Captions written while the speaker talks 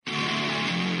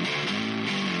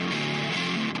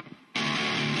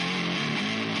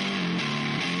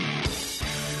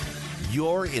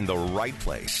you're in the right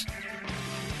place.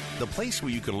 The place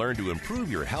where you can learn to improve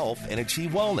your health and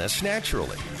achieve wellness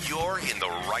naturally. You're in the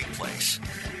right place.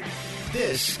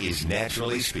 This is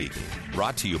Naturally Speaking,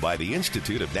 brought to you by the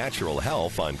Institute of Natural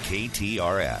Health on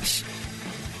KTRS.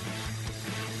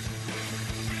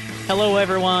 Hello,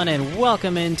 everyone, and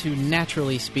welcome into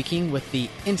Naturally Speaking with the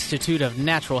Institute of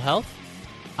Natural Health.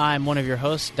 I'm one of your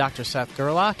hosts, Dr. Seth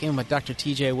Gerlach, and with Dr.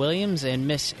 TJ Williams and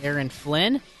Miss Erin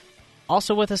Flynn.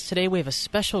 Also with us today, we have a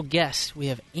special guest. We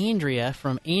have Andrea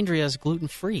from Andrea's Gluten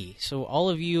Free. So all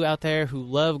of you out there who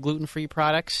love gluten-free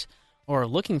products or are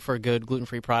looking for good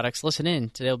gluten-free products, listen in.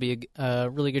 Today will be a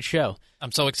really good show.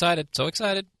 I'm so excited, so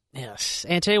excited. Yes,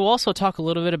 and today we'll also talk a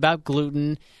little bit about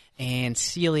gluten and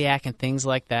celiac and things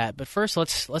like that. But first,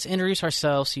 let's introduce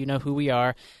ourselves so you know who we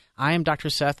are. I am Dr.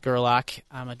 Seth Gerlach.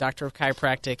 I'm a doctor of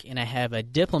chiropractic, and I have a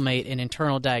diplomate in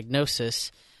internal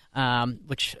diagnosis,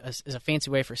 which is a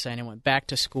fancy way for saying I went back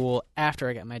to school after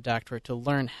I got my doctorate to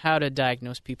learn how to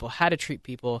diagnose people, how to treat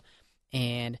people,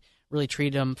 and really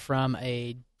treat them from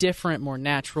a different, more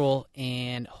natural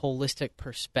and holistic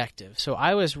perspective. So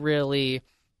I was really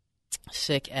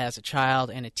sick as a child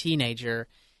and a teenager,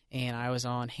 and I was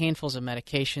on handfuls of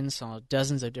medications, saw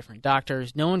dozens of different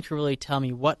doctors. No one could really tell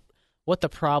me what the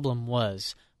problem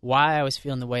was, why I was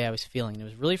feeling the way I was feeling. It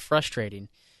was really frustrating.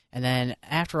 And then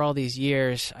after all these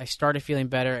years, I started feeling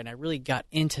better, and I really got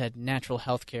into natural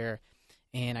health care,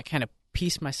 and I kind of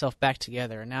pieced myself back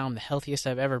together. And now I'm the healthiest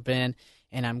I've ever been,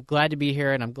 and I'm glad to be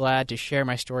here, and I'm glad to share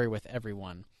my story with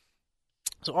everyone.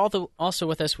 So also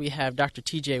with us, we have Dr.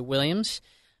 TJ Williams.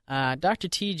 Dr.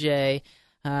 TJ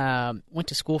went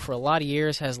to school for a lot of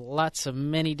years, has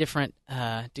many different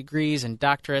degrees and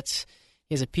doctorates.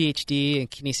 He has a PhD in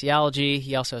kinesiology.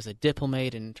 He also has a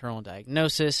diplomate in internal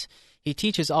diagnosis. He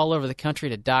teaches all over the country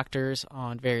to doctors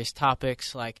on various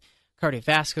topics like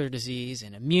cardiovascular disease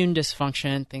and immune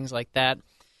dysfunction, things like that.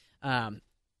 And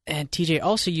TJ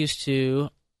also he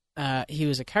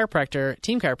was a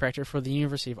team chiropractor for the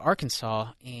University of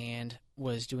Arkansas, and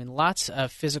was doing lots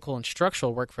of physical and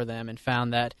structural work for them, and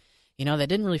found that, that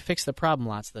didn't really fix the problem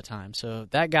lots of the time. So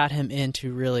that got him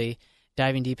into really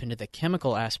diving deep into the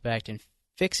chemical aspect and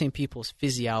fixing people's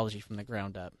physiology from the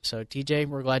ground up. So TJ,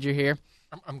 we're glad you're here.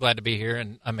 I'm glad to be here,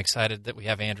 and I'm excited that we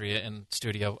have Andrea in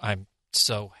studio. I'm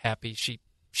so happy.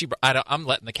 I'm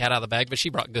letting the cat out of the bag, but she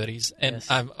brought goodies, and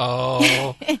yes. I'm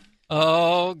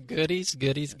goodies.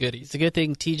 It's a good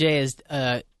thing TJ is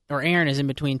or Aaron is in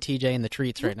between TJ and the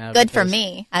treats right now. Good for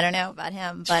me. I don't know about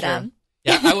him, but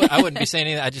yeah, I wouldn't be saying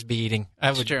anything. I'd just be eating.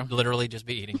 I would literally just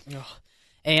be eating.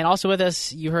 And also with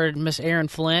us, you heard Miss Erin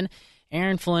Flynn.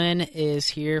 Erin Flynn is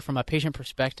here from a patient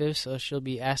perspective, so she'll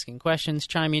be asking questions,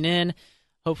 chiming in,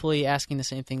 hopefully asking the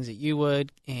same things that you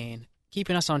would, and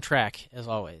keeping us on track, as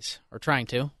always. Or trying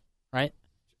to, right?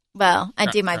 Well, I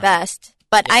do my best.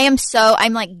 But yeah.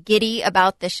 I'm like giddy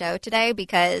about the show today,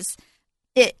 because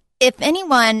if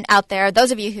anyone out there,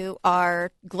 those of you who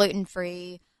are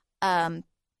gluten-free,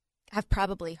 have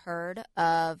probably heard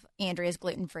of Andrea's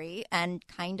Gluten Free, and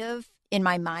kind of, in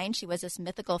my mind, she was this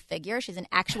mythical figure. She's an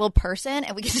actual person,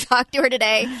 and we get to talk to her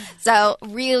today. So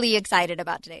really excited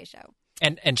about today's show.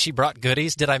 And she brought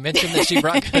goodies. Did I mention that she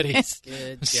brought goodies?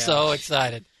 Good. So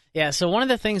excited. Yeah, so one of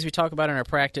the things we talk about in our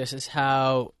practice is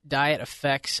how diet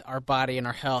affects our body and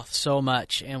our health so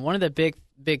much. And one of the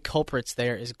big culprits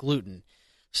there is gluten.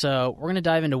 So we're going to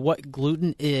dive into what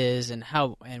gluten is and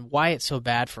why it's so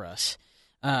bad for us.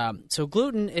 So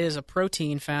gluten is a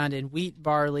protein found in wheat,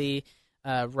 barley,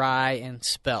 rye, and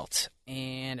spelt.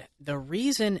 And the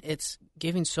reason it's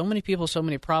giving so many people so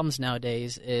many problems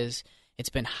nowadays is it's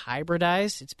been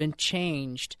hybridized, it's been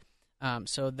changed.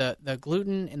 So the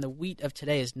gluten in the wheat of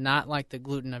today is not like the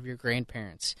gluten of your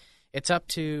grandparents. It's up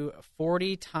to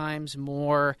 40 times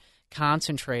more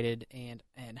concentrated and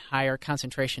higher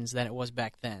concentrations than it was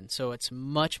back then. So it's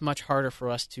much, much harder for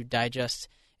us to digest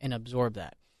and absorb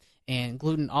that. And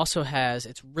gluten also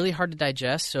it's really hard to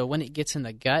digest, so when it gets in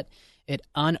the gut, it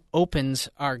opens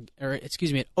our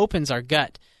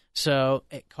gut, so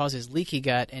it causes leaky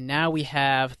gut, and now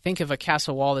think of a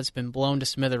castle wall that's been blown to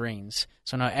smithereens.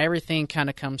 So now everything kind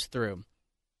of comes through.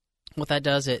 What that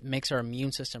does, it makes our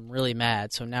immune system really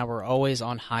mad, so now we're always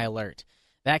on high alert.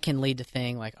 That can lead to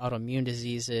things like autoimmune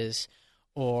diseases,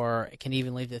 or it can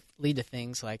even lead to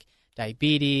things like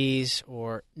diabetes,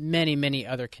 or many, many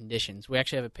other conditions. We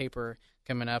actually have a paper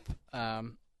coming up.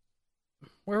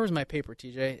 Where was my paper,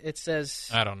 TJ? It says,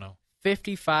 I don't know,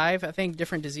 55, I think,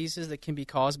 different diseases that can be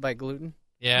caused by gluten.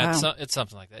 Yeah, wow. It's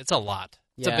something like that. It's a lot.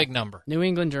 It's a big number. New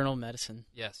England Journal of Medicine.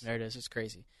 Yes. There it is. It's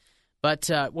crazy. But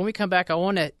when we come back, I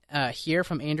want to hear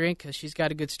from Andrea because she's got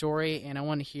a good story, and I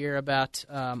want to hear about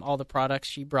all the products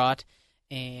she brought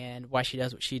and why she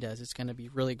does what she does. It's going to be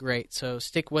really great. So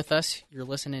stick with us. You're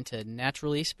listening to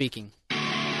Naturally Speaking.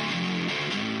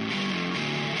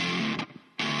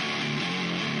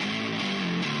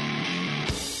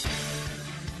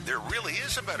 There really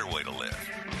is a better way to live.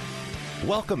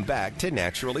 Welcome back to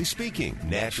Naturally Speaking.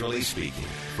 Naturally Speaking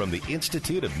from the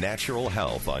Institute of Natural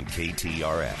Health on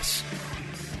KTRS.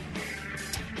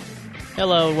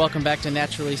 Hello, and welcome back to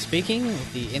Naturally Speaking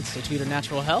with the Institute of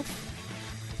Natural Health.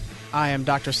 I am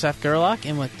Dr. Seth Gerlach,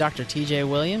 and with Dr. TJ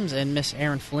Williams and Miss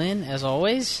Erin Flynn, as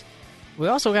always. We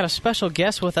also got a special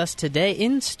guest with us today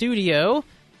in studio.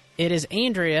 It is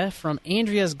Andrea from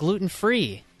Andrea's Gluten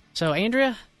Free. So,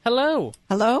 Andrea, hello.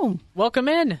 Hello. Welcome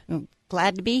in.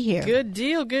 Glad to be here. Good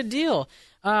deal, good deal.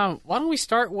 Why don't we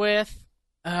start with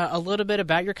a little bit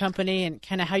about your company and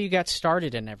kind of how you got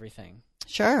started and everything?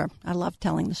 Sure. I love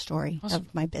telling the story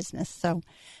of my business. So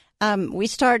we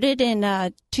started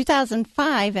in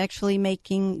 2005 actually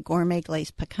making gourmet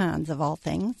glazed pecans, of all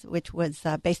things, which was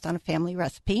based on a family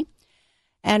recipe.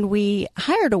 And we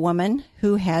hired a woman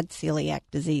who had celiac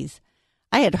disease.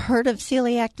 I had heard of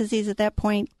celiac disease at that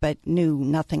point, but knew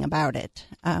nothing about it.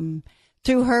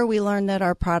 Through her, we learned that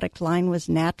our product line was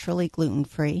naturally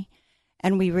gluten-free,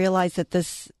 and we realized that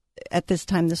at this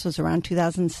time, this was around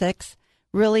 2006,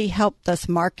 really helped us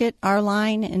market our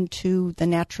line into the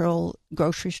natural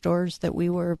grocery stores that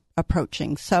we were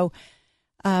approaching. So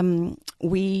as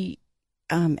we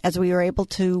were able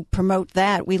to promote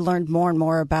that, we learned more and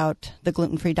more about the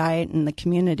gluten-free diet and the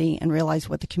community and realized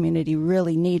what the community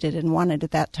really needed and wanted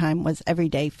at that time was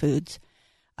everyday foods.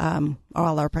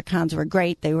 All our pecans were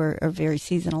great. They were a very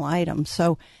seasonal item.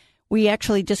 So we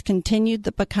actually discontinued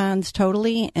the pecans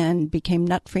totally and became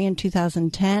nut-free in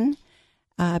 2010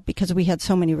 because we had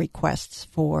so many requests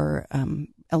for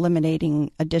eliminating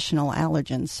additional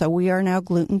allergens. So we are now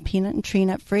gluten, peanut, and tree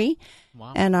nut-free.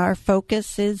 Wow. And our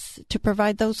focus is to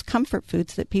provide those comfort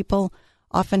foods that people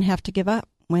often have to give up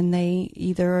when they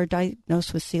either are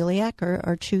diagnosed with celiac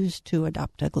or choose to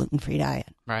adopt a gluten-free diet.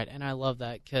 Right, and I love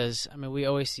that because, we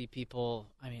always see people,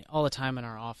 all the time in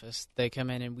our office. They come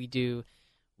in and we do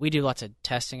lots of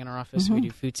testing in our office. Mm-hmm. We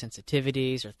do food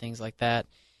sensitivities or things like that,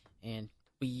 and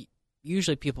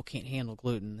usually people can't handle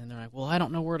gluten, and they're like, well, I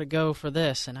don't know where to go for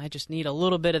this, and I just need a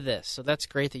little bit of this. So that's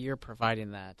great that you're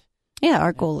providing that. Yeah,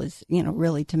 our goal is,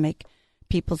 really to make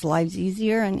people's lives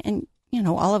easier and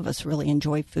all of us really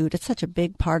enjoy food. It's such a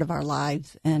big part of our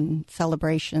lives and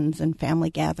celebrations and family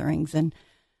gatherings. And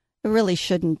it really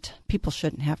people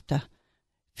shouldn't have to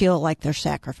feel like they're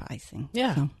sacrificing.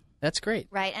 Yeah, so. That's great.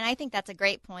 Right, and I think that's a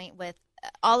great point with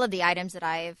all of the items that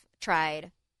I've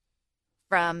tried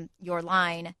from your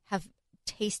line have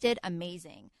tasted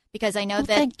amazing. Because I know that.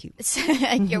 Thank you.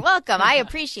 You're welcome. I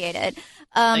appreciate it.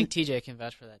 I think TJ can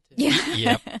vouch for that too. Yeah.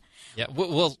 Yep. Yeah.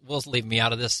 We'll leave me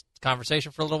out of this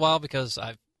conversation for a little while because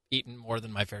I've eaten more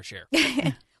than my fair share.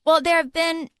 Well, there have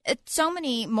been so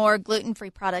many more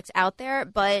gluten-free products out there,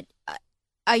 but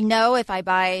I know if I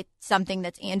buy something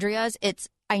that's Andrea's,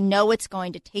 I know it's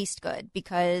going to taste good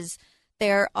because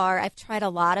I've tried a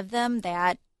lot of them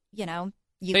that,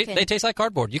 they taste like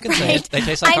cardboard. You can right? say it. They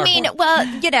taste like cardboard.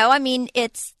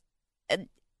 It's.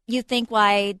 You think, well,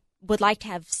 I would like to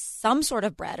have some sort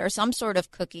of bread or some sort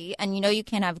of cookie, and you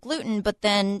can't have gluten, but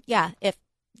then, if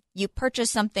you purchase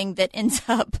something that ends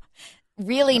up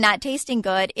really not tasting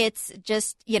good, it's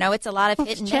just, it's a lot of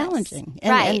hit and miss. It's challenging.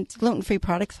 Right. And gluten-free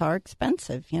products are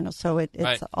expensive, so it's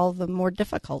right. all the more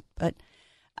difficult. But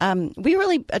we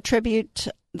really attribute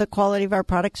the quality of our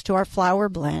products to our flour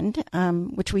blend,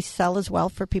 which we sell as well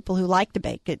for people who like to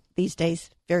bake it. These days,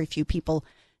 very few people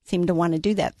seem to want to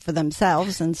do that for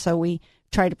themselves, and so we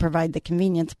try to provide the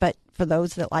convenience. But for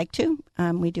those that like to,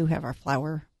 we do have our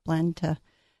flour blend to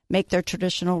make their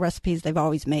traditional recipes they've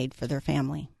always made for their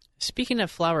family. Speaking of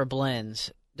flour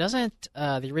blends, doesn't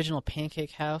the original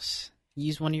Pancake House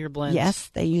use one of your blends?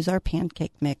 Yes, they use our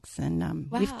pancake mix,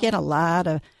 and Wow. we get a lot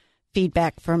of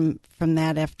feedback from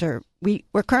that after.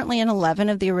 We're currently in 11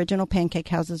 of the original Pancake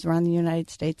Houses around the United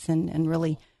States and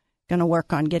really going to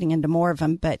work on getting into more of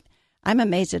them. But I'm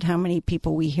amazed at how many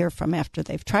people we hear from after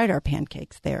they've tried our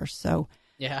pancakes there. So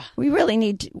yeah, we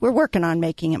really we're working on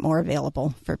making it more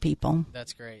available for people.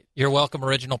 That's great. You're welcome,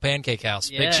 Original Pancake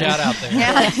House. Yes. Big shout out there.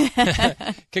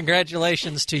 Yeah.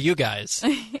 Congratulations to you guys.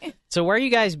 So where are you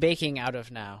guys baking out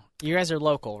of now? You guys are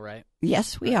local, right?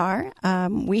 Yes, we are.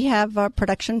 We have a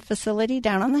production facility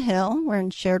down on the hill. We're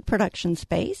in shared production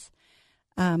space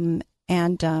and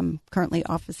currently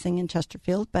officing in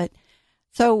Chesterfield. But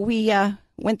so we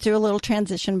went through a little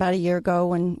transition about a year ago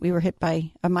when we were hit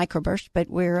by a microburst, but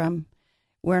we're in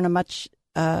a much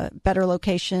better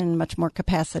location, much more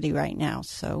capacity right now.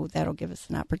 So that'll give us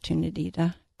an opportunity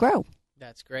to grow.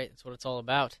 That's great. That's what it's all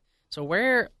about. So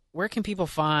where can people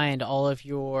find all of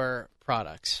your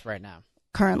products right now?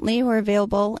 Currently, we're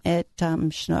available at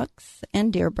Schnucks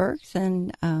and Dierbergs,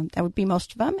 and that would be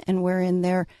most of them. And we're in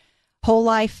their whole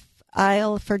life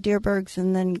aisle for Dierbergs,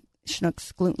 and then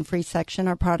Schnucks gluten-free section.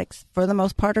 Our products, for the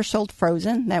most part, are sold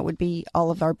frozen. That would be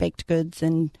all of our baked goods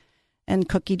and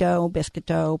cookie dough, biscuit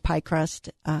dough, pie crust.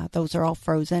 Those are all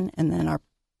frozen. And then our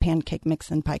pancake mix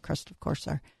and pie crust, of course,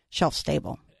 are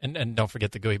shelf-stable. And don't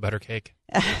forget the gooey butter cake.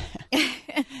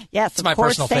 Yes, it's my of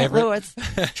course, personal St. favorite. Louis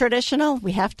traditional.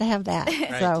 We have to have that.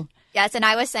 Right. So Yes, and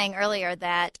I was saying earlier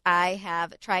that I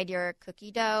have tried your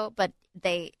cookie dough, but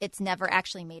it's never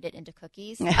actually made it into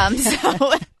cookies.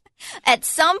 So at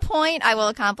some point I will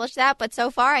accomplish that, but so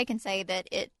far I can say that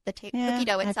cookie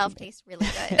dough itself tastes really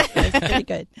good. It's pretty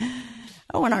good.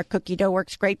 Oh, and our cookie dough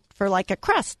works great for like a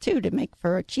crust too, to make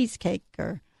for a cheesecake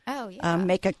or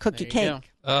make a cookie There you cake. go.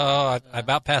 Oh, I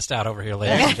about passed out over here,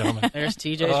 ladies and gentlemen. There's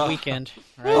TJ's weekend.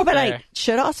 Right Oh, but there. I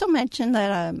should also mention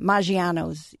that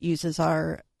Maggiano's uses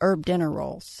our herb dinner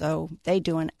rolls, so they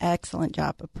do an excellent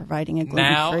job of providing a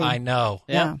gluten-free. Now I know.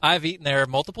 Yeah. I've eaten there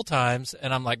multiple times,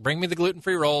 and I'm like, bring me the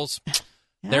gluten-free rolls. Yeah,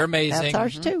 They're amazing. That's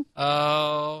ours too.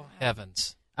 Oh,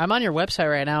 heavens. I'm on your website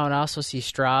right now and I also see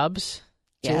Straub's.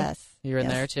 too. Yes. You're in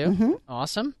Yes. there too? Mhm.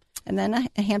 Awesome. And then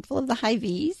a handful of the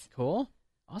Hy-Vees. Cool.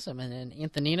 Awesome. And then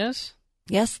Antonino's?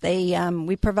 Yes,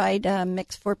 we provide a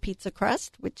mix for pizza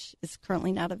crust, which is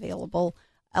currently not available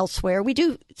elsewhere. We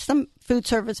do some food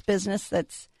service business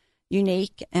that's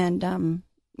unique, and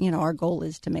our goal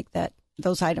is to make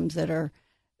those items that are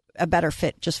a better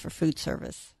fit just for food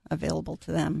service available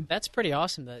to them. That's pretty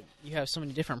awesome that you have so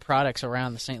many different products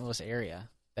around the St. Louis area.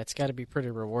 That's got to be pretty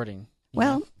rewarding.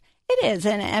 Well, it is,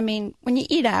 and I mean, when you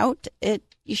eat out,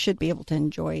 you should be able to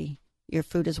enjoy your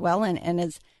food as well. And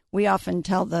as we often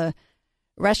tell the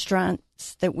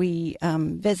restaurants that we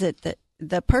visit, that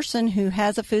the person who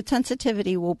has a food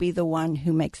sensitivity will be the one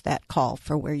who makes that call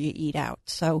for where you eat out.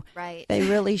 So Right. they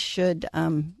really should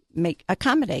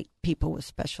accommodate people with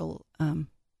special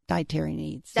dietary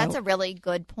needs. That's So- a really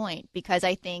good point, because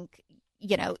I think,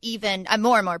 even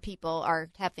more and more people are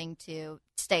having to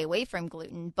stay away from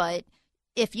gluten. But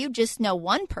if you just know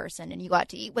one person and you go out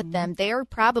to eat with them, they're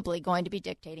probably going to be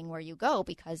dictating where you go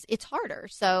because it's harder.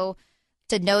 So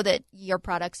to know that your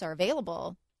products are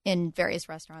available in various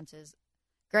restaurants is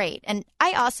great. And I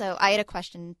had a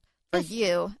question for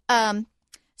you.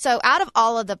 So out of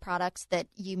all of the products that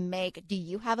you make, do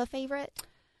you have a favorite?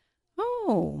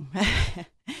 Oh,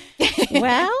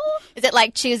 well, Is it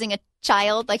like choosing a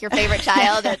child, like your favorite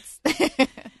child? That's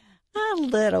a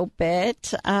little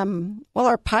bit. Well,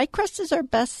 our pie crust is our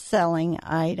best-selling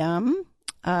item.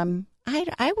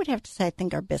 I would have to say I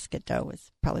think our biscuit dough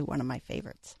is probably one of my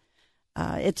favorites.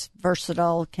 It's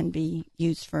versatile, can be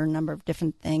used for a number of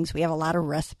different things. We have a lot of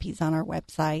recipes on our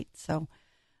website. So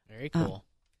Very cool.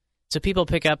 So people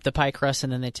pick up the pie crust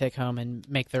and then they take home and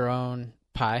make their own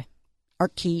pie. Or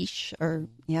quiche,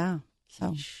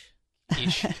 so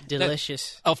Quiche.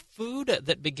 Delicious. A food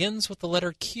that begins with the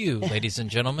letter Q, ladies and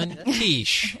gentlemen.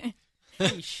 Quiche.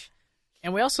 Quiche.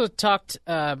 And we also talked,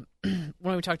 when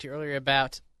we talked to you earlier,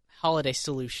 about holiday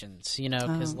solutions,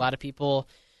 because a lot of people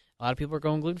are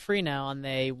going gluten-free now, and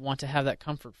they want to have that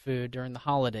comfort food during the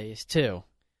holidays, too.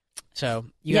 So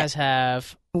you guys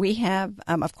have... We have,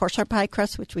 of course, our pie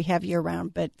crust, which we have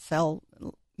year-round, but sell,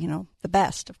 the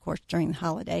best, of course, during the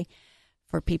holiday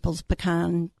for people's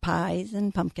pecan pies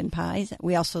and pumpkin pies.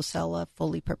 We also sell a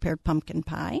fully prepared pumpkin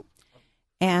pie.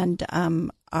 And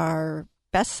our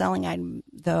best-selling item,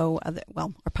 though,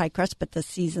 our pie crust, but the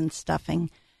seasoned stuffing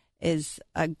is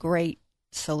a great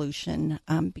solution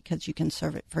because you can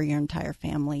serve it for your entire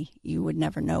family. You would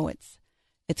never know it's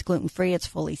gluten-free, it's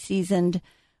fully seasoned,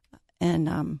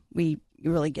 and you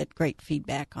really get great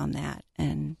feedback on that.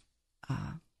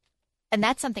 And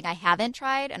that's something I haven't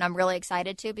tried, and I'm really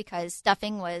excited to, because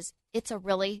stuffing it's a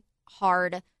really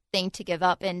hard thing to give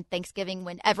up in Thanksgiving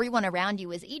when everyone around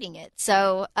you is eating it.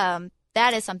 So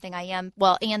that is something and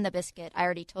the biscuit, I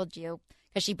already told you,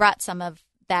 because she brought some of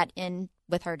that in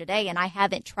with her today, and I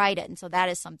haven't tried it. And so that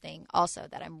is something also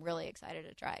that I'm really excited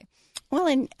to try. Well,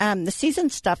 and the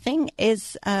seasoned stuffing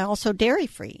is also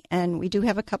dairy-free, and we do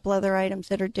have a couple other items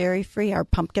that are dairy-free. Our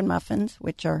pumpkin muffins,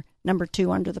 which are number 2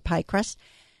 under the pie crust,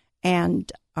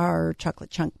 and our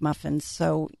chocolate chunk muffins.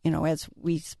 So, as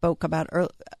we spoke about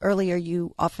earlier,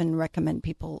 you often recommend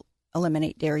people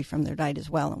eliminate dairy from their diet as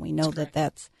well, and we know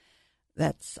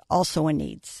that's also a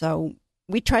need. So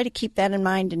we try to keep that in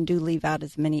mind and do leave out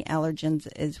as many allergens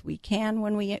as we can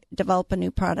when we develop a new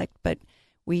product, but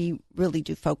we really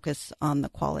do focus on the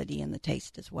quality and the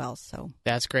taste as well. So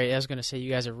that's great. I was going to say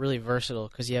you guys are really versatile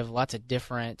because you have lots of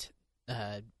different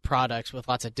products with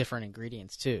lots of different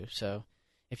ingredients too. So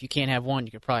if you can't have one,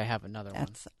 you could probably have another one.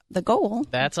 That's the goal.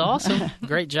 That's awesome.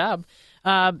 Great job.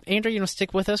 Andrea, you want to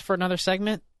stick with us for another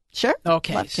segment? Sure.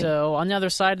 Okay, so on the other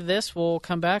side of this, we'll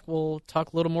come back. We'll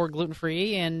talk a little more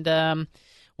gluten-free, and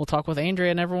we'll talk with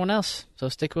Andrea and everyone else. So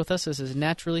stick with us. This is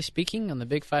Naturally Speaking on the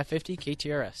Big 550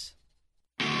 KTRS.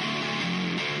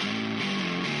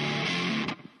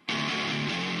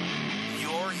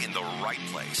 You're in the right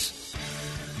place.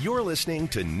 You're listening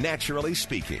to Naturally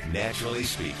Speaking. Naturally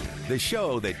Speaking, the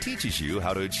show that teaches you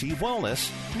how to achieve wellness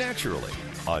naturally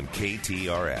on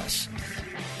KTRS.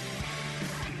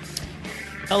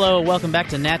 Hello, welcome back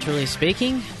to Naturally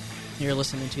Speaking. You're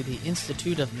listening to the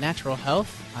Institute of Natural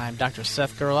Health. I'm Dr.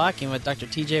 Seth Gerlach, and with Dr.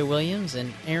 T.J. Williams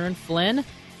and Aaron Flynn.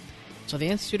 So the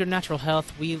Institute of Natural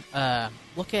Health, we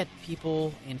look at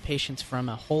people and patients from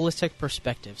a holistic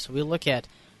perspective. So we look at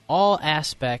all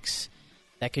aspects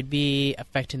that could be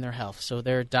affecting their health. So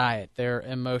their diet, their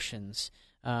emotions,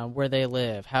 where they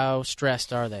live, how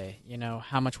stressed are they,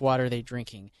 how much water are they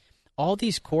drinking. All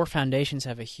these core foundations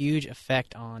have a huge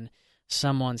effect on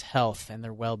someone's health and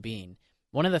their well-being.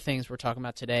 One of the things we're talking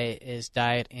about today is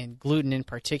diet and gluten in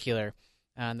particular.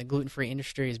 The gluten-free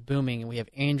industry is booming, and we have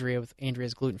Andrea with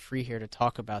Andrea's Gluten Free here to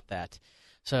talk about that.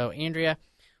 So, Andrea,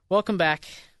 welcome back.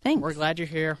 Thanks. We're glad you're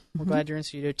here. We're glad you're in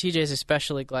studio. TJ's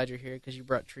especially glad you're here because you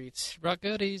brought treats. Brought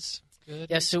goodies. Goodies.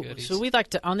 Yeah, so we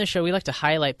like to on this show we like to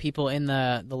highlight people in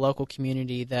the local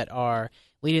community that are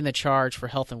leading the charge for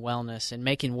health and wellness and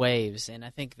making waves. And I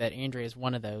think that Andrea is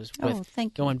one of those with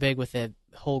going big with the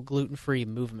whole gluten-free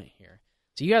movement here.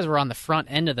 So you guys were on the front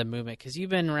end of the movement because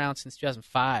you've been around since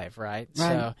 2005, right?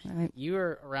 So you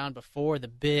were around before the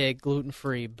big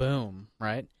gluten-free boom,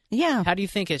 right? Yeah. How do you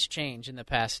think it's changed in the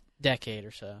past decade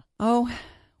or so? Oh,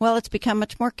 well, it's become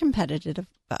much more competitive.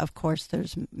 Of course,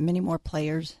 there's many more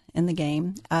players in the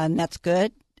game, and that's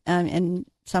good in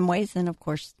some ways, and, of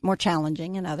course, more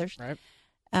challenging in others. Right.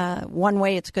 One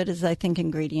way it's good is I think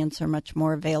ingredients are much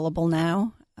more available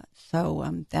now,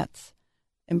 so that's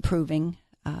improving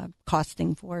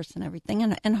costing for us and everything,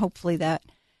 and hopefully that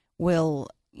will,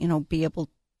 be able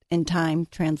in time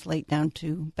translate down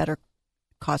to better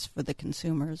costs for the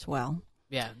consumer as well.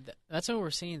 Yeah, that's what we're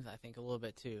seeing, I think, a little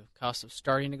bit too. Cost of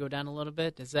starting to go down a little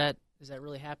bit. Is that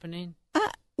really happening?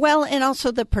 Well, and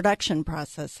also the production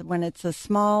process. When it's a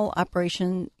small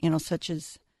operation, such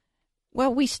as,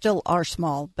 well, we still are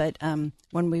small, but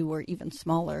when we were even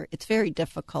smaller, it's very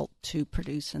difficult to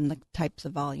produce in the types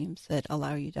of volumes that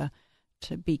allow you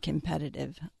to be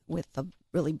competitive with the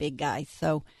really big guys.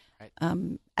 So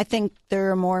I think there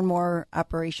are more and more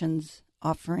operations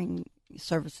offering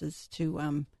services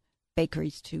to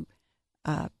bakeries to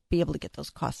be able to get those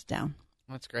costs down.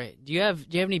 That's great. Do you have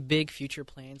any big future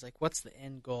plans? Like, what's the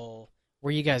end goal? Where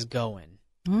are you guys going?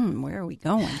 Where are we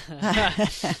going?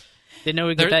 Didn't know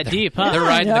we'd get that deep, huh? They're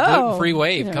riding the gluten-free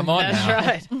wave. Come on now.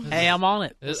 That's right. Hey, I'm on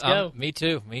it. Let's go. Me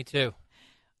too.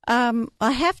 I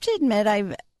have to admit,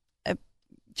 I've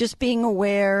just being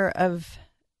aware of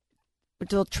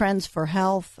the trends for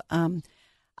health.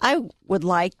 I would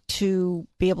like to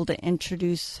be able to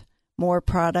introduce more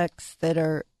products that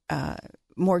are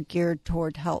more geared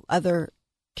toward health, other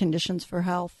conditions for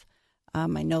health. I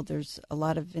know there's a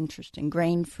lot of interest in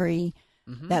grain-free.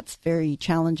 Mm-hmm. That's very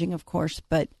challenging, of course,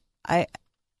 but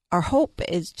our hope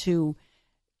is to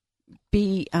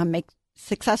be make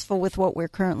successful with what we're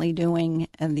currently doing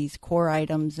and these core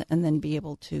items, and then be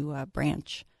able to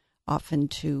branch off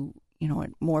into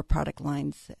more product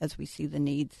lines as we see the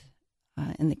needs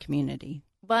in the community.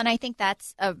 Well, and I think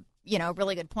that's a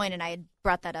really good point, and I had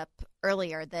brought that up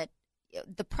earlier, that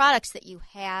the products that you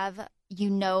have,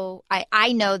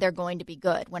 I know they're going to be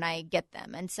good when I get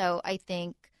them, and so I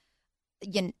think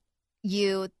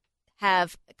you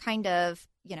have kind of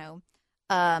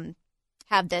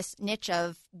have this niche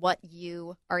of what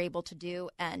you are able to do,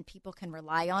 and people can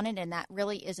rely on it, and that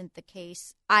really isn't the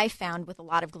case, I found, with a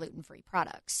lot of gluten-free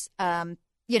products.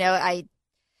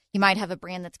 You might have a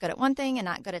brand that's good at one thing and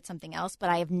not good at something else, but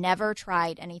I have never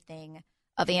tried anything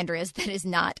of Andrea's that is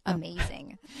not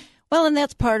amazing. Well, and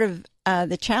that's part of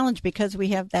the challenge because we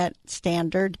have that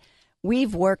standard.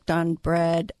 We've worked on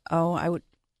bread.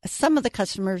 Some of the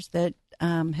customers that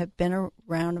have been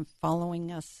around and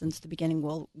following us since the beginning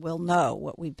will know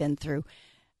what we've been through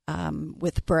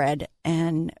with bread,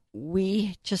 and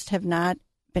we just have not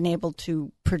been able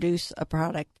to produce a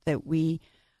product that we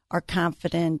are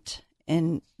confident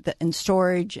in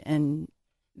storage and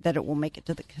that it will make it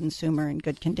to the consumer in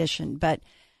good condition. But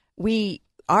we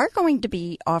are going to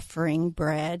be offering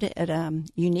bread at a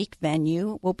unique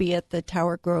venue. We'll be at the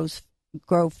Tower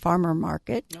Grove Farmer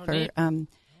Market for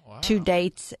 2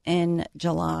 dates in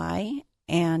July.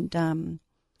 And, I'm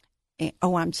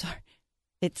sorry.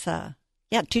 It's,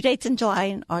 2 dates in July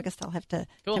and August. I'll have to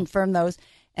confirm those.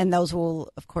 And those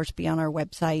will, of course, be on our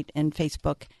website and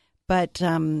Facebook. But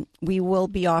we will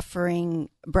be offering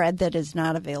bread that is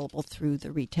not available through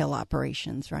the retail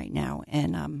operations right now.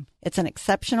 And it's an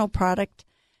exceptional product.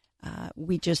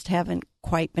 We just haven't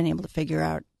quite been able to figure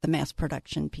out the mass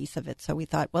production piece of it. So we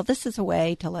thought, well, this is a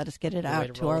way to let us get it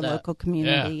out to our local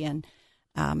community. Yeah.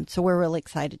 And so we're really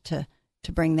excited to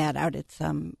bring that out. It's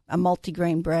a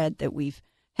multigrain bread that we've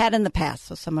had in the past,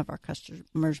 so some of our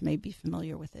customers may be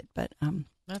familiar with it. But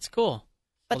that's cool.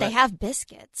 But they have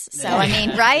biscuits, so I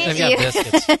mean, right? They've got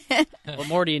biscuits. What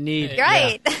more do you need?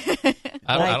 Right. Yeah.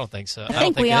 I don't think so. I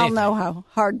think we all know how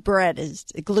hard bread is,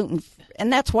 gluten,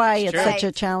 and that's why it's such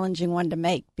a challenging one to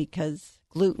make, because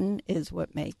gluten is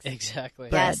what makes exactly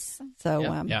bread. Yes.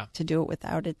 So to do it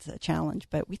without, it's a challenge.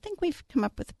 But we think we've come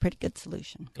up with a pretty good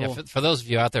solution. Cool. Yeah, for those of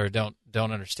you out there who don't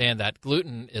understand that,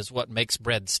 gluten is what makes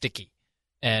bread sticky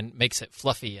and makes it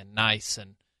fluffy and nice,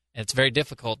 and it's very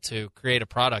difficult to create a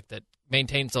product that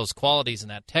maintains those qualities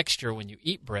and that texture when you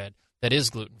eat bread that is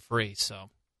gluten-free. So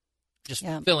just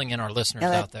filling in our listeners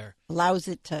out there. Allows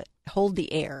it to hold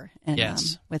the air. And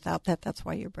yes. Without that, that's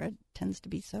why your bread tends to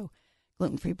be so,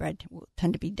 gluten-free bread will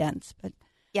tend to be dense. But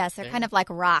yes, they're kind of like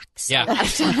rocks. Yeah.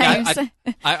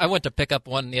 I went to pick up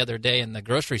one the other day in the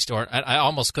grocery store. I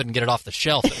almost couldn't get it off the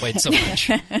shelf. It weighed so much.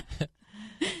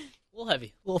 A little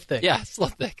heavy, a little thick. Yeah, it's a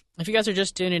little thick. If you guys are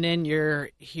just tuning in, you're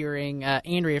hearing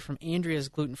Andrea from Andrea's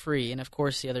Gluten Free, and of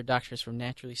course the other doctors from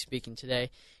Naturally Speaking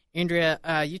today. Andrea,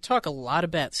 you talk a lot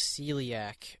about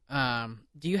celiac.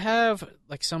 Do you have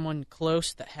like someone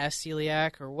close that has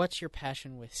celiac, or what's your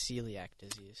passion with celiac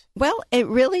disease? Well, it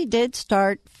really did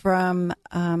start from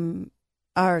the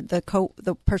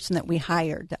person that we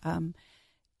hired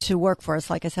to work for us.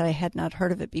 Like I said, I had not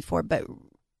heard of it before, but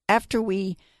after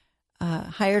we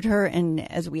hired her,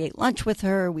 and as we ate lunch with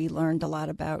her, we learned a lot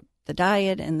about the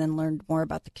diet, and then learned more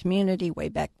about the community. Way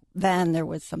back then, there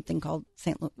was something called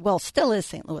still is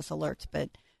St. Louis Alerts,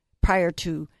 but prior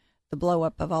to the blow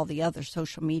up of all the other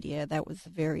social media, that was a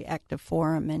very active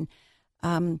forum,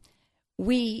 and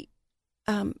we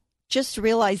just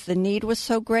realized the need was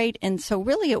so great, and so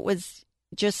really it was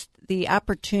just the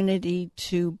opportunity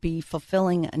to be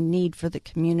fulfilling a need for the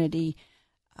community.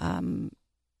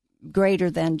 Greater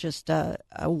than just a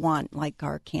want, like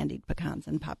our candied pecans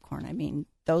and popcorn. I mean,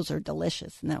 those are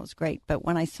delicious, and that was great. But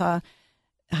when I saw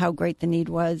how great the need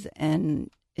was,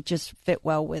 and it just fit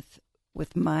well with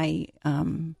my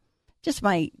just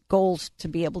my goals to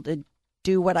be able to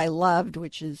do what I loved,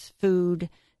 which is food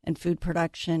and food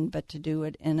production, but to do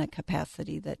it in a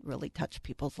capacity that really touched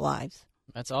people's lives.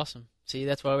 That's awesome. See,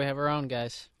 that's why we have our own,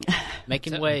 guys.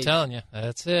 Making waves. I'm telling you,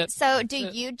 that's it. So do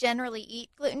you generally eat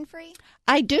gluten-free?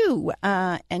 I do.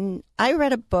 And I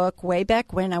read a book way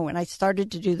back when I started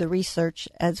to do the research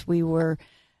as we were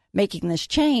making this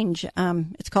change.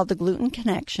 It's called The Gluten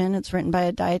Connection. It's written by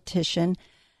a dietitian,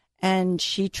 and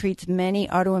she treated many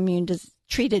autoimmune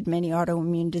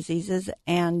diseases,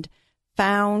 and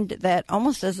found that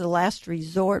almost as a last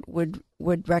resort would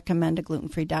recommend a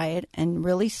gluten-free diet, and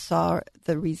really saw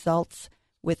the results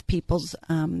with people's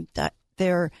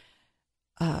their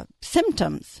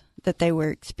symptoms that they were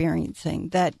experiencing,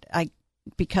 that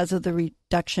because of the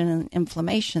reduction in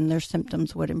inflammation, their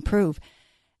symptoms would improve.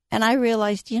 And I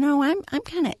realized, I'm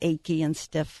kind of achy and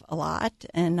stiff a lot,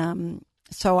 and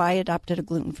so I adopted a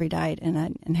gluten-free diet,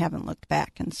 and haven't looked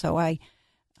back. And so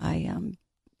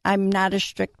I'm not as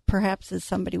strict, perhaps, as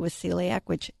somebody with celiac,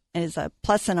 which is a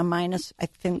plus and a minus, I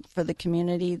think, for the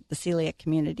community, the celiac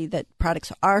community, that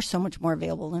products are so much more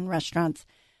available in restaurants,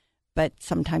 but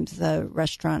sometimes the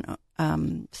restaurant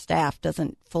staff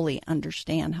doesn't fully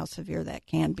understand how severe that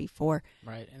can be for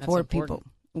people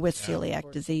with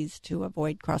celiac disease, to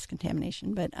avoid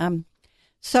cross-contamination. But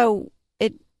so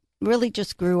it really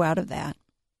just grew out of that.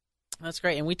 That's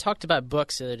great. And we talked about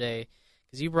books the other day,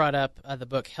 because you brought up the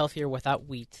book Healthier Without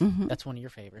Wheat. Mm-hmm. That's one of your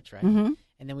favorites, right? Mm-hmm.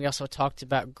 And then we also talked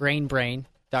about Grain Brain,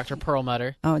 Dr.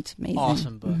 Perlmutter. Oh, it's amazing.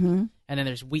 Awesome book. Mm-hmm. And then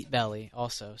there's Wheat Belly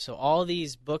also. So all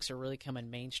these books are really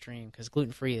coming mainstream, because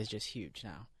gluten-free is just huge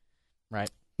now, right?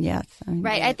 Yes.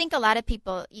 Right. I think a lot of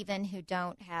people, even who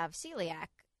don't have celiac,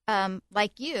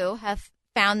 like you, have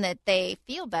found that they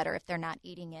feel better if they're not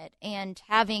eating it. And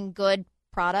having good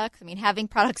products, having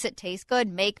products that taste good,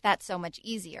 make that so much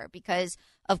easier, because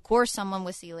of course someone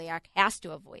with celiac has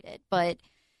to avoid it, but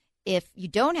if you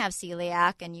don't have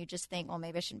celiac and you just think, well,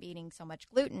 maybe I shouldn't be eating so much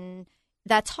gluten,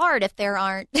 that's hard if there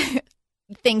aren't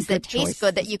things that taste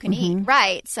good that you can eat.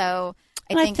 Right. So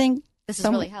I think this has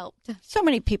really helped. So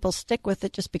many people stick with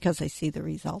it just because they see the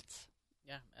results.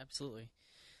 Yeah, absolutely.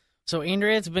 So,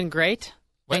 Andrea, it's been great.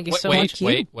 Thank you so much.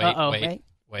 Wait.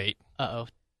 Uh-oh.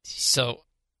 So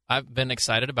I've been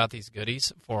excited about these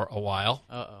goodies for a while.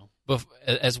 Uh-oh.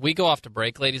 As we go off to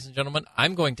break, ladies and gentlemen,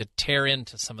 I'm going to tear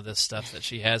into some of this stuff that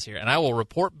she has here, and I will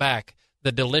report back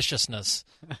the deliciousness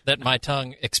that my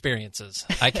tongue experiences.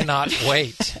 I cannot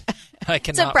wait. I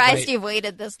cannot surprised wait. you've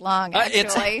waited this long,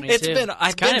 actually.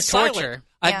 I've been silent. Torture.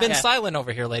 I've been silent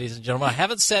over here, ladies and gentlemen. I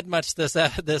haven't said much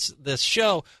this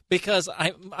show because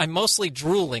I'm mostly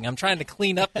drooling. I'm trying to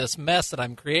clean up this mess that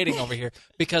I'm creating over here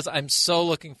because I'm so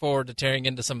looking forward to tearing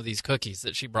into some of these cookies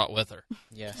that she brought with her.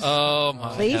 Yes. Oh,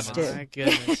 my Please heavens. do. My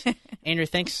goodness. Andrea,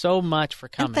 thanks so much for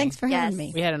coming. And thanks for having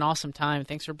me. We had an awesome time.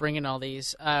 Thanks for bringing all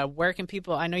these. Where can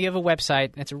people, I know you have a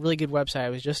website. It's a really good website. I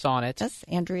was just on it. That's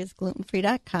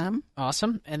AndreasGlutenFree.com.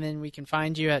 Awesome. And then we can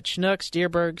find you at Schnucks,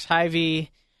 Dierberg's, Hy-Vee,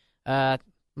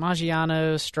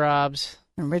 Maggiano's, Straub's.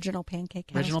 Original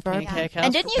Pancake House. Pancake House.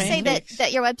 And didn't for you say pancakes.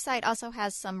 that your website also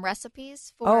has some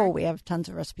recipes for? Oh, we have tons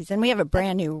of recipes. And we have a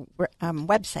brand new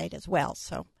website as well.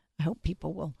 So I hope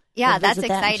people will that's visit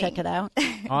that and exciting. check it out.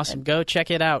 Awesome. Go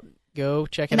check it out. Go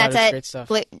check it And out. that's It's at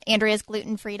great stuff.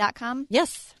 AndreasGlutenFree.com?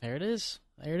 Yes. There it is.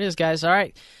 There it is, guys. All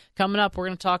right. Coming up, we're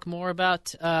going to talk more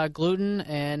about gluten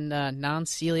and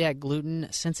non-celiac gluten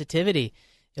sensitivity.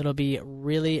 It'll be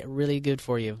really, really good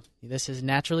for you. This is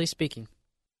Naturally Speaking.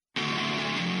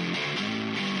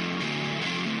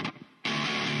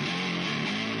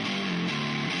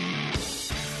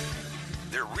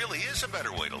 There really is a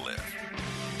better way to live.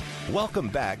 Welcome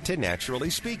back to Naturally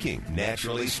Speaking.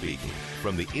 Naturally Speaking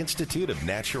from the Institute of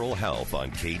Natural Health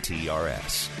on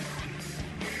KTRS.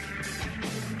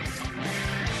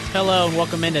 Hello and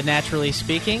welcome into Naturally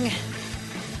Speaking.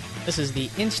 This is the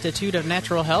Institute of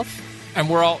Natural Health. And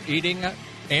we're all eating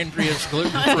Andrea's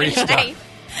gluten-free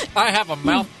stuff. I have a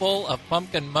mouthful of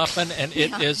pumpkin muffin, and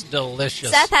it is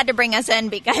delicious. Seth had to bring us in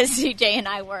because CJ and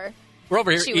I were We're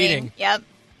over here chewing. eating. Yep.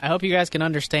 I hope you guys can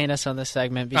understand us on this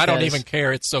segment because I don't even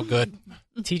care. It's so good.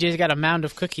 TJ's got a mound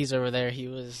of cookies over there he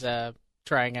was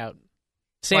trying out.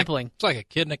 Sampling. It's like a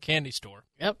kid in a candy store.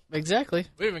 Yep, exactly.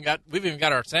 We've even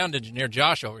got our sound engineer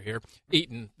Josh over here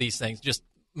eating these things, just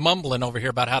mumbling over here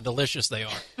about how delicious they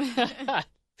are.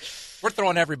 We're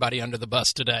throwing everybody under the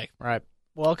bus today. Right.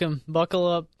 Welcome. Buckle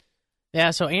up.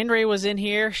 Yeah, so Andrea was in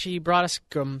here. She brought us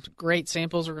some great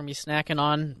samples we're going to be snacking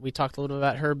on. We talked a little bit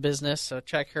about her business, so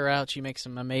check her out. She makes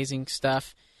some amazing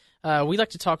stuff. We'd like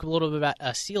to talk a little bit about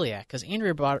celiac, because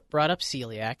Andrea brought up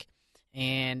celiac,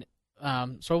 and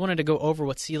so I wanted to go over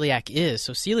what celiac is.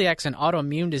 So celiac is an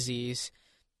autoimmune disease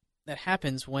that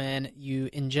happens when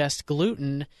you ingest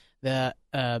gluten. The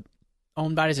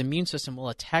own body's immune system will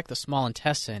attack the small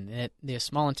intestine. The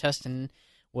small intestine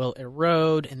will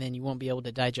erode, and then you won't be able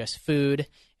to digest food,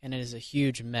 and it is a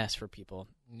huge mess for people.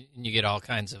 And you get all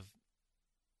kinds of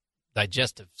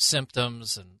digestive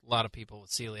symptoms, and a lot of people with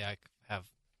celiac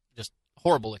have just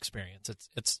horrible experience.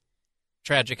 It's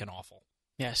tragic and awful.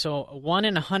 Yeah, so 1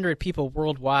 in 100 people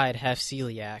worldwide have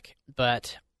celiac,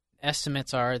 but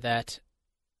estimates are that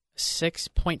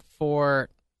 6.4,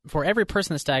 for every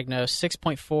person that's diagnosed,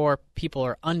 6.4 people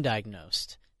are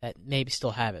undiagnosed that maybe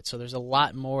still have it. So there's a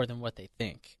lot more than what they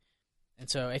think. And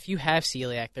so if you have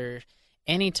celiac,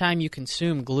 anytime you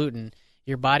consume gluten,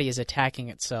 your body is attacking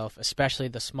itself, especially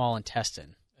the small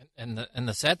intestine. And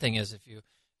the sad thing is,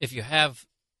 if you have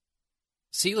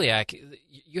celiac,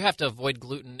 you have to avoid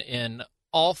gluten in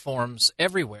all forms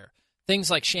everywhere. Things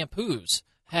like shampoos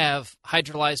have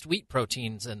hydrolyzed wheat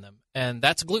proteins in them, and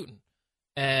that's gluten.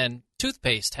 And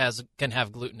toothpaste can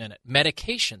have gluten in it.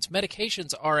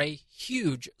 Medications are a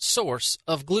huge source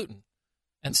of gluten.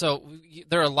 And so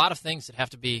there are a lot of things that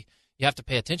you have to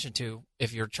pay attention to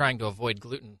if you're trying to avoid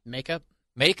gluten.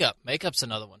 Makeup's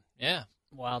another one. Yeah.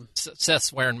 Wow.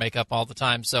 Seth's wearing makeup all the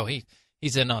time, so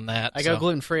he's in on that. I go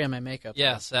gluten-free on my makeup.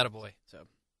 Yes, attaboy. So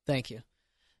thank you.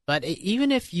 But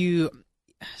even if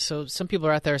so some people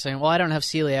are out there saying, well, I don't have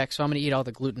celiac, so I'm going to eat all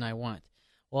the gluten I want.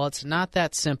 Well, it's not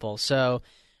that simple. So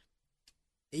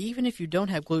even if you don't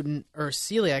have gluten, or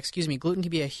celiac, gluten can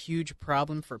be a huge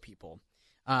problem for people.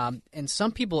 And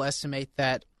some people estimate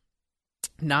that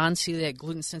non-celiac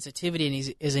gluten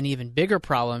sensitivity is an even bigger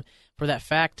problem for that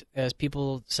fact, as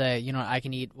people say, I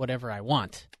can eat whatever I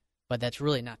want. But that's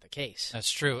really not the case.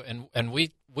 That's true. And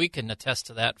we can attest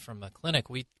to that from the clinic.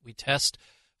 We test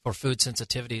for food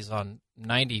sensitivities on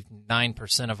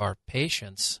 99% of our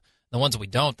patients. The ones we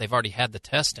don't, they've already had the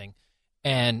testing.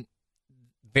 And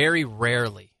very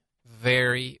rarely,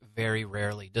 very, very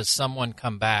rarely does someone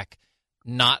come back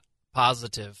not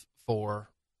positive for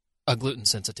a gluten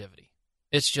sensitivity.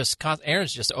 It's just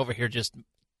Erin's just over here just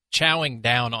chowing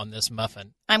down on this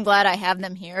muffin. I'm glad I have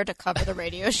them here to cover the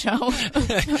radio show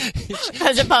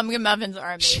because the pumpkin muffins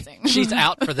are amazing. She's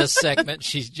out for this segment.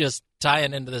 She's just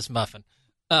tying into this muffin.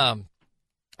 I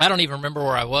don't even remember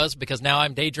where I was because now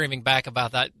I'm daydreaming back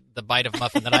about the bite of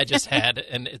muffin that I just had,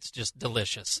 and it's just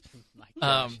delicious.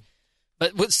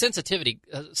 But with sensitivity,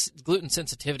 gluten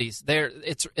sensitivities,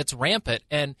 it's rampant,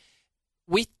 and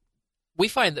we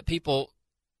find that people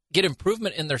get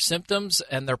improvement in their symptoms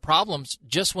and their problems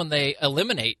just when they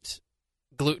eliminate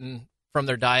gluten from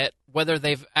their diet, whether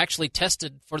they've actually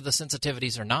tested for the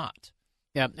sensitivities or not.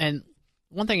 Yeah, and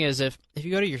one thing is if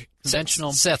you go to your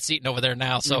conventional... Seth's eating over there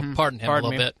now, so pardon him a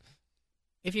little bit.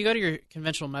 If you go to your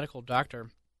conventional medical doctor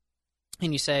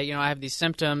and you say, I have these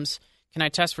symptoms, can I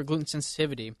test for gluten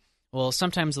sensitivity? Well,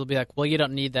 sometimes they'll be like, well, you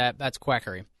don't need that. That's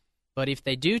quackery. But if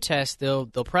they do test, they'll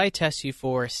probably test you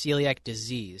for celiac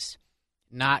disease,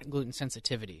 not gluten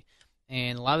sensitivity.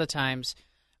 And a lot of the times,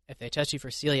 if they test you for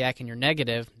celiac and you're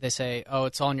negative, they say, oh,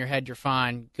 it's all in your head, you're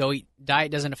fine. Go eat.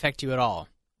 Diet doesn't affect you at all.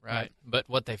 Right. But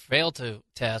what they fail to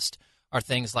test are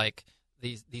things like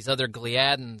these other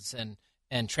gliadins and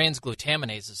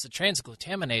transglutaminases. The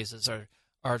transglutaminases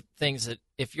are things that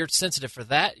if you're sensitive for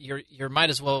that, you might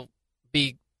as well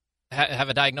have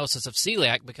a diagnosis of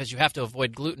celiac because you have to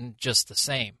avoid gluten just the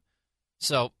same.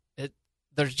 So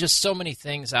there's just so many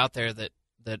things out there that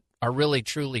are really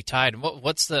truly tied. And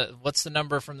what's the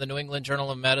number from the New England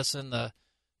Journal of Medicine? The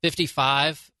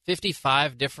 55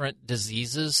 different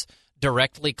diseases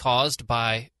directly caused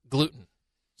by gluten.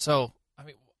 So I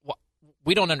mean,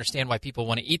 we don't understand why people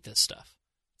want to eat this stuff.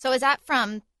 So is that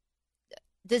from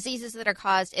diseases that are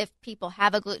caused if people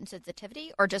have a gluten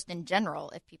sensitivity, or just in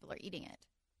general if people are eating it?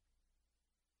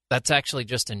 That's actually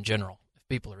just in general if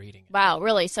people are eating it. Wow,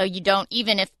 really? So you don't,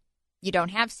 even if you don't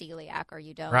have celiac or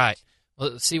you don't... Right.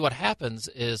 Well, see, what happens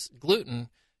is gluten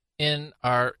in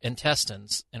our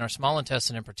intestines, in our small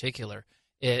intestine in particular,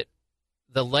 it's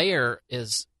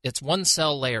one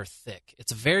cell layer thick.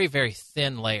 It's a very, very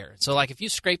thin layer. So like if you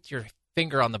scraped your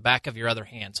finger on the back of your other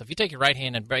hand, so if you take your right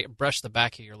hand and brush the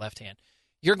back of your left hand,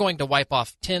 you're going to wipe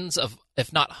off tens of,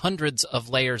 if not hundreds of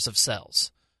layers of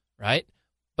cells, right?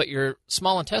 But your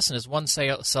small intestine is one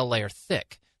cell layer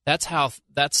thick. That's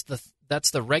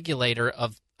the regulator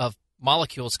of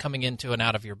molecules coming into and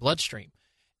out of your bloodstream.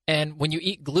 And when you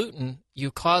eat gluten,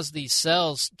 you cause these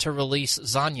cells to release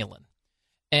zonulin.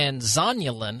 And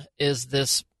zonulin is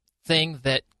this thing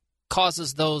that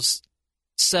causes those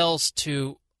cells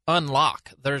to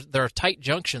unlock. There are tight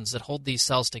junctions that hold these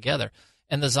cells together.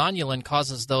 And the zonulin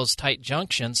causes those tight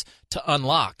junctions to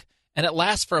unlock. And it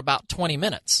lasts for about 20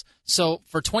 minutes. So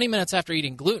for 20 minutes after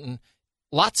eating gluten,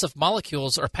 lots of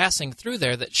molecules are passing through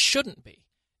there that shouldn't be.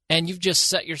 And you've just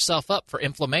set yourself up for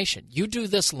inflammation. You do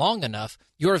this long enough,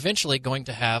 you're eventually going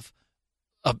to have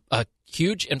a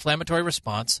huge inflammatory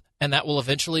response, and that will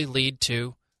eventually lead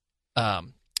to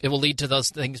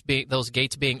those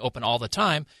gates being open all the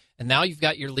time. And now you've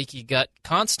got your leaky gut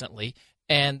constantly,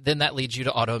 and then that leads you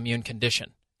to autoimmune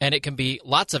condition. And it can be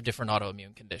lots of different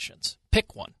autoimmune conditions.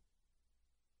 Pick one.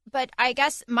 But I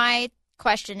guess my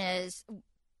question is,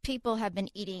 people have been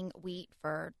eating wheat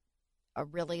for a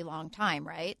really long time,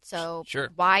 right? So sure.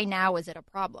 Why now is it a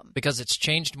problem? Because it's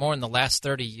changed more in the last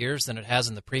 30 years than it has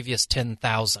in the previous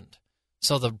 10,000.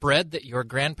 So the bread that your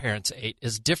grandparents ate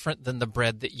is different than the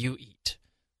bread that you eat.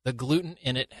 The gluten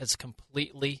in it has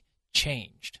completely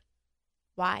changed.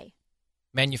 Why?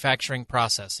 Manufacturing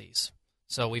processes.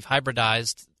 So we've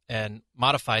hybridized and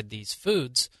modified these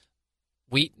foods,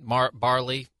 wheat,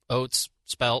 barley, oats,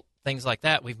 spelt, things like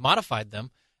that. We've modified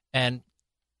them, and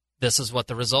this is what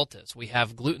the result is. We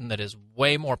have gluten that is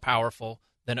way more powerful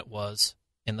than it was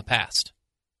in the past.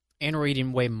 And we're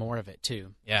eating way more of it,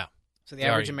 too. Yeah. So the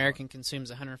average American consumes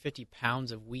 150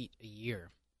 pounds of wheat a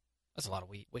year. That's a lot of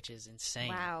wheat. Which is insane.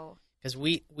 Wow. Because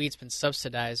wheat's been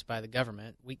subsidized by the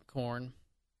government. Wheat, corn,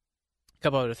 a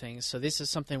couple other things. So this is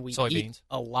something we eat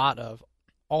a lot of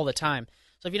all the time.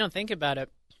 So if you don't think about it,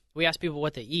 we ask people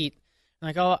what they eat.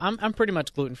 Like, oh, I'm pretty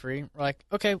much gluten-free. We're like,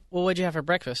 okay, well, what'd you have for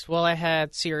breakfast? Well, I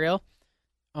had cereal,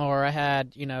 or I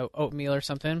had, oatmeal or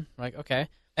something. We're like, okay.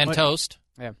 And toast.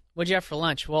 Yeah. What'd you have for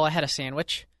lunch? Well, I had a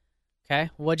sandwich. Okay.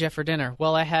 What'd you have for dinner?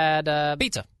 Well, I had...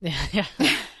 pizza. Yeah.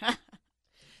 I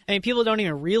mean, people don't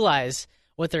even realize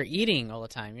what they're eating all the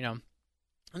time, And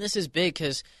this is big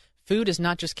because food is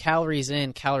not just calories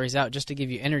in, calories out, just to give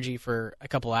you energy for a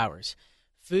couple hours.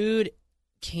 Food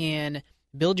can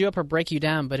build you up or break you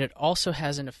down, but it also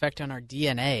has an effect on our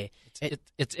DNA.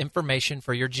 It's information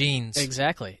for your genes.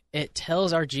 Exactly. It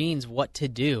tells our genes what to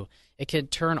do. It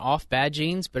could turn off bad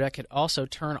genes, but it could also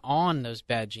turn on those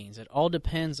bad genes. It all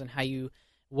depends on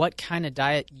what kind of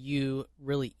diet you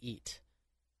really eat.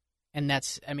 And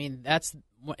that's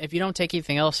if you don't take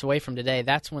anything else away from today,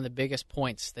 that's one of the biggest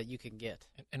points that you can get.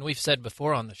 And we've said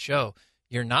before on the show,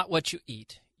 you're not what you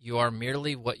eat. You are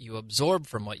merely what you absorb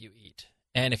from what you eat.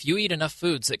 And if you eat enough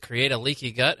foods that create a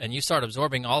leaky gut and you start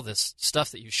absorbing all this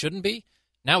stuff that you shouldn't be,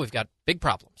 now we've got big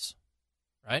problems,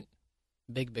 right?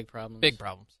 Big problems. Big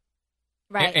problems.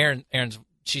 Right. Erin's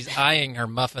she's eyeing her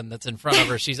muffin that's in front of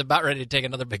her. She's about ready to take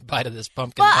another big bite of this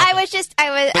pumpkin. Well,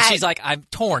 muffin. But she's like, I'm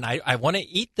torn. I want to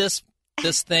eat this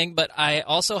thing, but I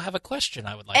also have a question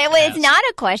I would like to ask. It's not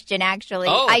a question, actually.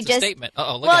 Oh, it's a statement.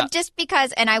 Uh-oh, look well, out. just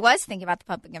because, and I was thinking about the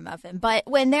pumpkin muffin, but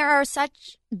when there are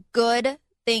such good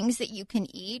things that you can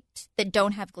eat that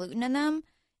don't have gluten in them,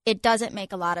 it doesn't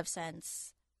make a lot of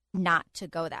sense not to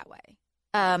go that way.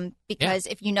 Because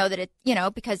if you know that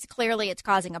because clearly it's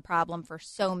causing a problem for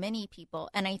so many people.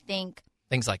 And I think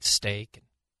things like steak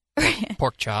and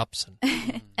pork chops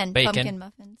and bacon. Pumpkin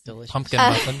muffins. Delicious. Pumpkin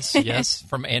muffins, yes,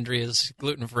 from Andrea's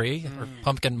gluten-free or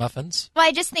pumpkin muffins. Well,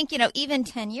 I just think, even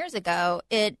 10 years ago,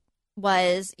 it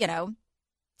was,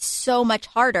 so much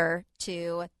harder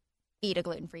to eat a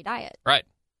gluten-free diet. Right.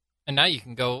 And now you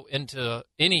can go into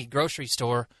any grocery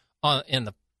store in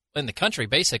the country,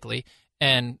 basically,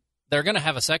 and they're going to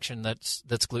have a section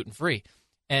that's gluten-free.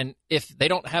 And if they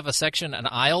don't have an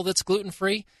aisle that's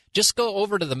gluten-free, just go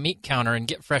over to the meat counter and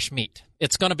get fresh meat.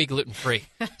 It's going to be gluten-free.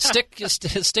 Stick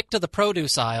to the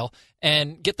produce aisle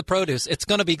and get the produce. It's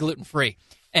going to be gluten-free.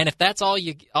 And if that's all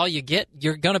you get,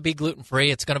 you're going to be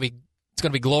gluten-free. It's going to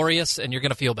be glorious, and you're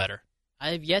going to feel better.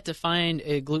 I've yet to find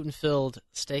a gluten-filled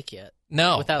steak yet.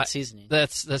 No, without seasoning.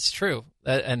 That's true.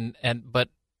 But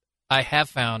I have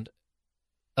found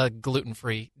a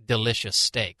gluten-free delicious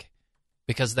steak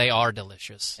because they are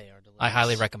delicious. They are delicious. I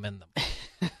highly recommend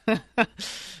them.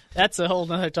 That's a whole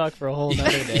nother talk for a whole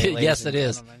nother day. Yes, it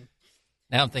is. Gentlemen.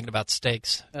 Now I'm thinking about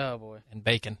steaks. Oh boy, and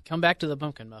bacon. Come back to the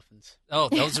pumpkin muffins. Oh,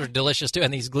 those are delicious too,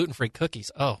 and these gluten-free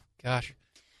cookies. Oh gosh.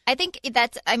 I think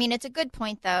it's a good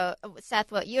point, though,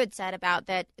 Seth, what you had said about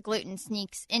that gluten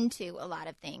sneaks into a lot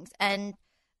of things. And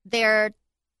there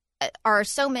are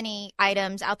so many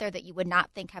items out there that you would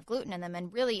not think have gluten in them.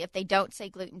 And really, if they don't say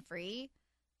gluten-free,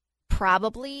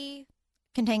 probably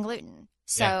contain gluten.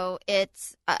 So it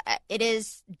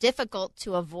is difficult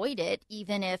to avoid it,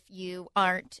 even if you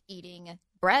aren't eating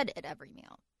bread at every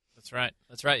meal. That's right.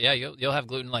 Yeah, you'll have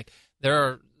gluten. Like there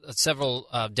are several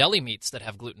deli meats that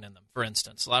have gluten in them. For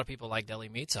instance, a lot of people like deli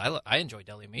meats. I enjoy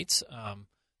deli meats,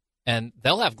 and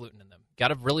they'll have gluten in them. Got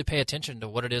to really pay attention to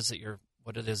what it is that you're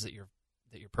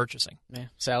purchasing. Yeah,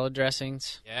 salad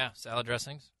dressings. Yeah, salad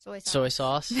dressings. Soy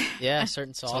sauce. Yeah,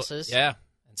 certain sauces. Yeah,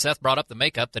 and Seth brought up the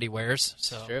makeup that he wears.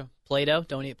 So it's true. Play-Doh.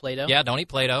 Don't eat Play-Doh. Yeah, don't eat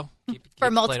Play-Doh.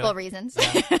 For multiple reasons.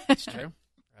 Yeah, it's true.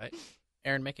 Right.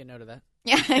 Aaron, make a note of that.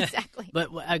 Yeah, exactly. But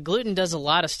gluten does a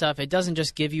lot of stuff. It doesn't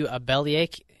just give you a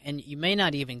bellyache, and you may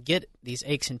not even get these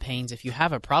aches and pains if you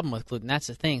have a problem with gluten. That's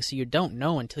the thing. So you don't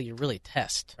know until you really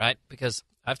test. Right, because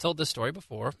I've told this story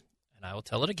before, and I will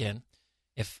tell it again.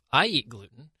 If I eat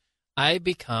gluten, I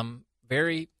become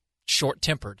very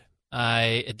short-tempered.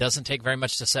 It doesn't take very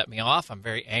much to set me off. I'm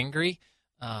very angry.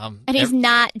 And he's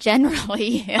not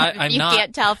generally. I'm you not,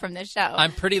 can't tell from the show.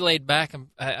 I'm pretty laid back.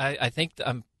 I think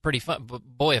I'm pretty fun. But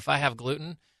boy, if I have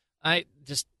gluten,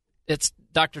 it's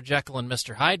Dr. Jekyll and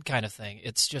Mr. Hyde kind of thing.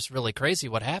 It's just really crazy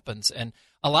what happens. And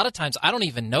a lot of times I don't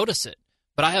even notice it.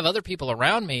 But I have other people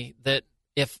around me that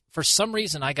if for some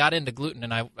reason I got into gluten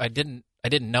and I didn't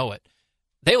know it,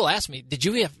 they will ask me, "Did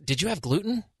you have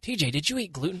gluten? TJ, did you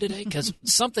eat gluten today? Because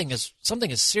something is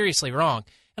seriously wrong."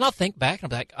 And I'll think back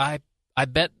and I'll be like, I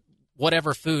bet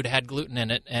whatever food had gluten in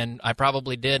it, and I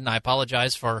probably did, and I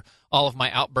apologize for all of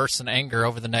my outbursts and anger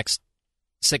over the next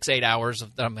 6-8 hours that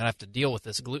I'm going to have to deal with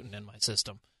this gluten in my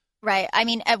system. Right. I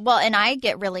mean, and I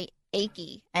get really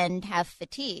achy and have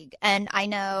fatigue. And I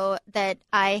know that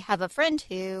I have a friend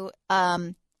who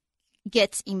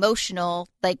gets emotional,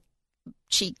 like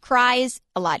she cries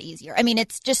a lot easier. I mean,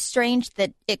 it's just strange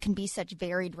that it can be such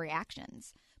varied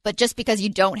reactions. But just because you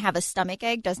don't have a stomach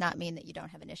ache does not mean that you don't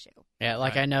have an issue. Yeah,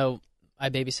 like right. I know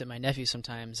I babysit my nephew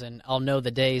sometimes, and I'll know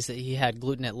the days that he had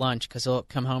gluten at lunch because he'll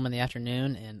come home in the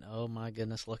afternoon, and oh my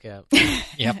goodness, look out.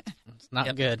 Yep. It's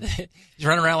not good. He's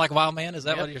running around like a wild man? Is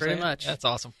that what you're pretty saying? Much. That's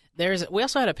awesome. We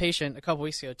also had a patient a couple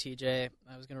weeks ago, TJ,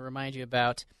 I was going to remind you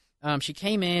about. She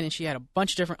came in, and she had a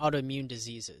bunch of different autoimmune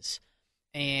diseases.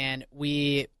 And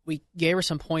we gave her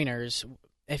some pointers.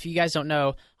 if you guys don't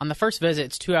know, on the first visit,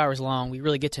 it's 2 hours long. We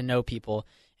really get to know people.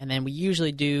 And then we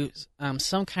usually do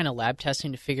some kind of lab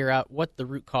testing to figure out what the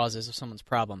root cause is of someone's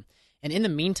problem. And in the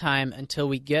meantime, until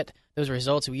we get those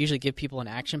results, we usually give people an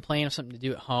action plan of something to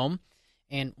do at home.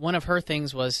 And one of her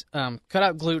things was cut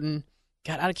out gluten.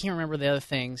 God, I can't remember the other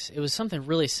things. It was something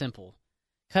really simple.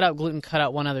 Cut out gluten, cut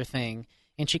out one other thing.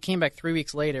 And she came back 3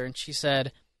 weeks later and she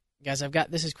said, guys,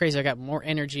 this is crazy. I got more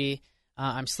energy.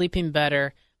 I'm sleeping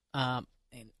better.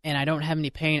 And I don't have any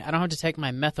pain. I don't have to take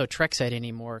my methotrexate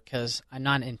anymore because I'm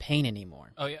not in pain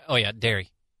anymore. Oh yeah, dairy.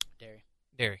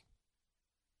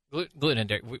 Gluten and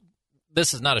dairy.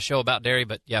 This is not a show about dairy,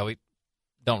 but yeah, we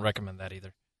don't recommend that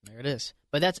either. There it is.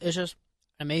 But it's just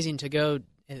amazing to go.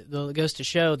 It goes to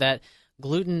show that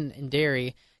gluten and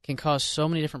dairy can cause so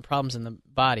many different problems in the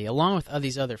body, along with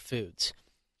these other foods.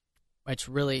 It's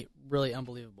really, really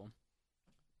unbelievable.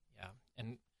 Yeah,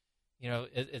 and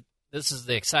this is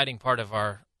the exciting part of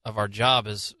our job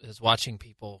is watching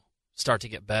people start to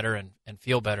get better and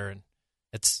feel better, and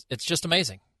it's just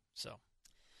amazing. So,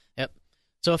 yep.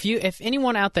 So if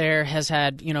anyone out there has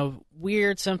had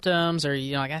weird symptoms or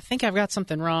I think I've got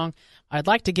something wrong, I'd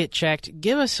like to get checked,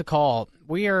 give us a call.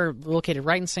 We are located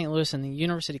right in St. Louis in the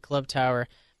University Club Tower,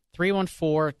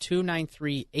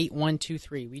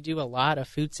 314-293-8123. We do a lot of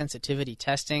food sensitivity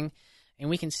testing, and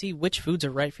we can see which foods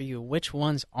are right for you and which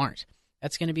ones aren't.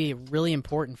 That's going to be really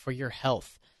important for your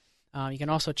health. You can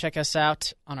also check us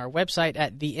out on our website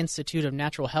at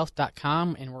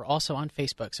theinstituteofnaturalhealth.com, and we're also on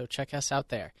Facebook, so check us out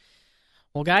there.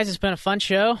 Well, guys, it's been a fun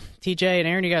show. TJ and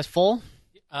Aaron, you guys full?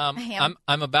 I'm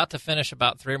about to finish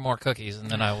about 3 more cookies, and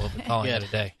then I will be calling it a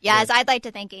day. Yes, I'd like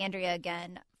to thank Andrea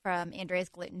again from Andrea's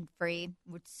Gluten Free.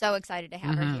 We're so excited to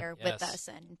have her here with us,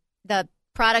 and the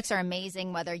products are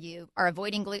amazing. Whether you are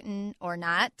avoiding gluten or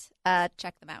not,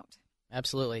 check them out.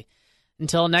 Absolutely.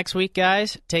 Until next week,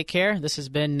 guys, take care. This has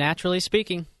been Naturally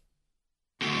Speaking.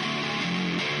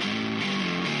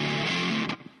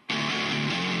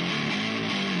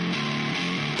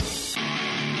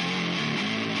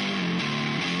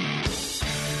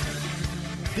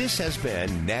 This has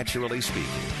been Naturally Speaking,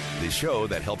 the show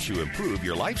that helps you improve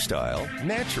your lifestyle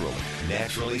naturally.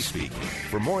 Naturally Speaking.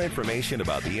 For more information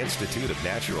about the Institute of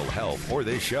Natural Health or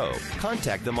this show,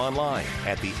 contact them online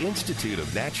at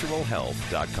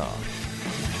theinstituteofnaturalhealth.com.